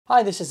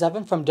Hi, this is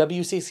Evan from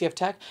WCCF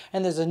Tech,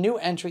 and there's a new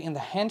entry in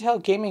the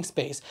handheld gaming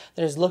space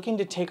that is looking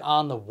to take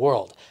on the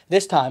world.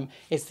 This time,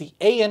 it's the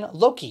AYN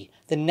Loki,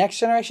 the next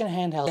generation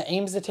handheld that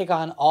aims to take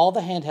on all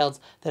the handhelds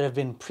that have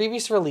been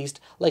previously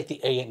released, like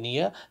the AYN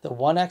Nia, the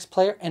One X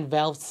Player, and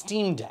Valve's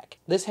Steam Deck.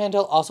 This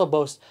handheld also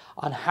boasts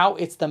on how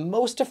it's the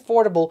most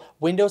affordable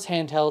Windows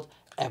handheld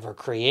ever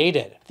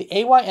created. The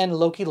AYN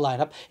Loki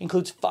lineup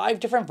includes 5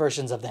 different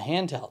versions of the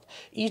handheld.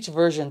 Each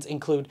versions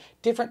include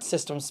different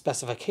system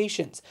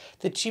specifications.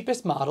 The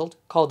cheapest model,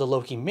 called the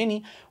Loki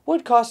Mini,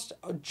 would cost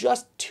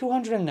just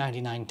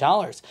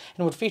 $299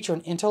 and would feature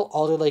an Intel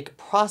Alder Lake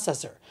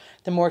processor.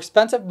 The more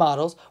expensive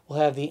models will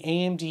have the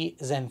AMD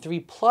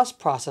Zen3 Plus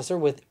processor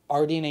with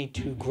RDNA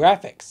 2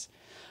 graphics.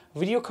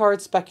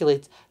 VideoCard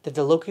speculates that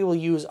the Loki will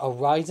use a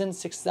Ryzen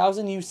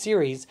 6000U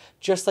series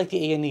just like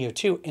the AYN Neo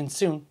 2 and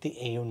soon the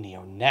AYN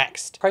Neo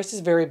Next. Prices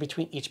vary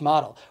between each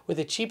model, with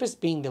the cheapest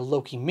being the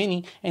Loki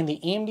Mini and the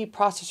AMD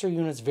processor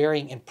units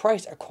varying in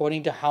price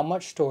according to how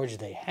much storage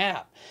they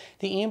have.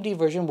 The AMD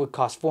version would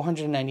cost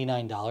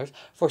 $499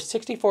 for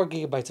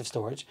 64GB of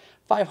storage,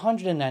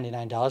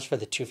 $599 for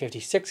the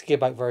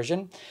 256GB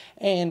version,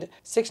 and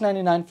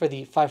 $699 for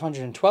the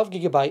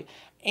 512GB,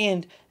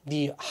 and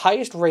the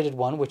highest rated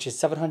one, which is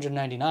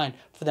 $799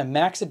 for the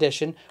Max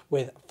Edition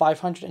with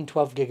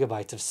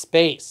 512GB of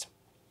space.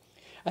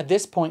 At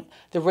this point,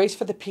 the race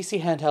for the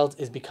PC handhelds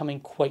is becoming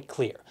quite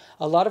clear.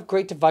 A lot of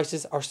great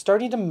devices are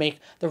starting to make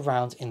the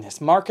rounds in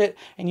this market,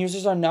 and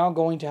users are now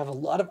going to have a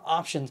lot of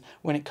options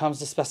when it comes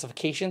to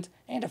specifications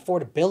and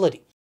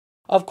affordability.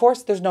 Of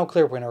course, there's no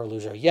clear winner or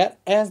loser yet,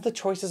 as the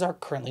choices are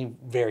currently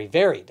very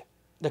varied.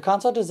 The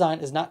console design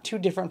is not too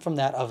different from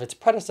that of its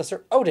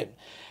predecessor, Odin.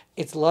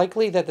 It's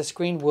likely that the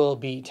screen will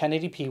be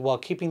 1080p while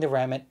keeping the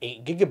RAM at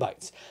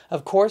 8GB.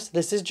 Of course,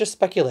 this is just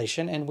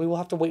speculation, and we will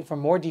have to wait for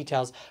more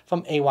details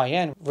from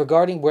AYN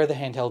regarding where the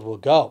handheld will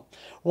go.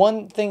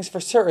 One thing's for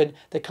certain,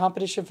 the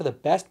competition for the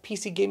best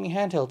PC gaming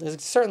handheld is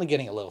certainly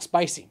getting a little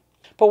spicy.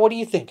 But what do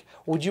you think?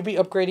 Would you be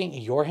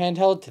upgrading your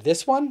handheld to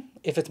this one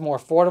if it's more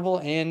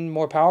affordable and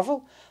more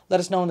powerful? Let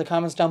us know in the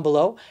comments down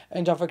below,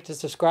 and don't forget to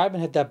subscribe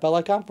and hit that bell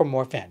icon for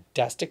more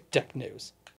fantastic tech news.